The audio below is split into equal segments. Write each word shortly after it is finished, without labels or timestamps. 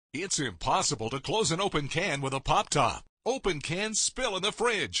It's impossible to close an open can with a pop top. Open cans spill in the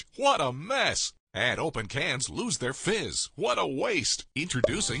fridge. What a mess! And open cans lose their fizz. What a waste!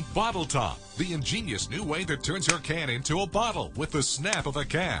 Introducing Bottle Top, the ingenious new way that turns your can into a bottle with the snap of a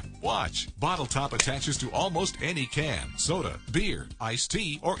cap. Watch. Bottle Top attaches to almost any can, soda, beer, iced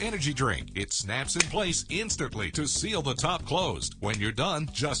tea, or energy drink. It snaps in place instantly to seal the top closed. When you're done,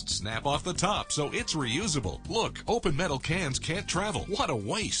 just snap off the top so it's reusable. Look, open metal cans can't travel. What a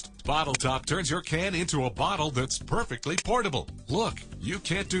waste! Bottle Top turns your can into a bottle that's perfectly portable. Look, you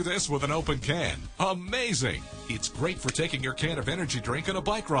can't do this with an open can. Amazing! It's great for taking your can of energy drink on a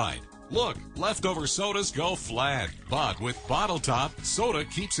bike ride. Look, leftover sodas go flat. But with Bottle Top, soda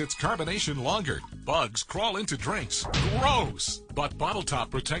keeps its carbonation longer. Bugs crawl into drinks. Gross! But Bottle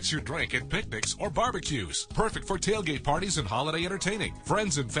Top protects your drink at picnics or barbecues. Perfect for tailgate parties and holiday entertaining.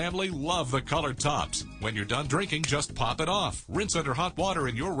 Friends and family love the colored tops. When you're done drinking, just pop it off. Rinse under hot water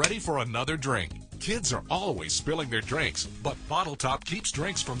and you're ready for another drink. Kids are always spilling their drinks, but Bottle Top keeps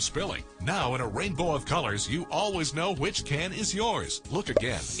drinks from spilling. Now in a rainbow of colors, you always know which can is yours. Look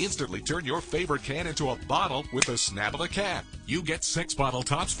again. Instantly turn your favorite can into a bottle with the snap of a cap. You get 6 Bottle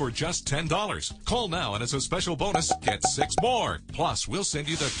Tops for just $10. Call now and as a special bonus, get 6 more. Plus, we'll send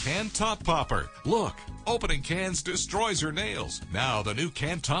you the Can Top Popper. Look, opening cans destroys your nails. Now the new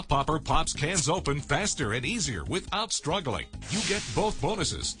Can Top Popper pops cans open faster and easier without struggling. You get both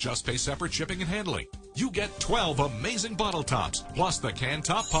bonuses. Just pay separate shipping and handling. You get 12 amazing Bottle Tops, plus the Can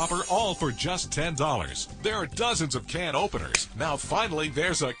Top Popper, all for just $10. There are dozens of can openers. Now finally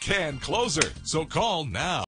there's a can closer. So call now.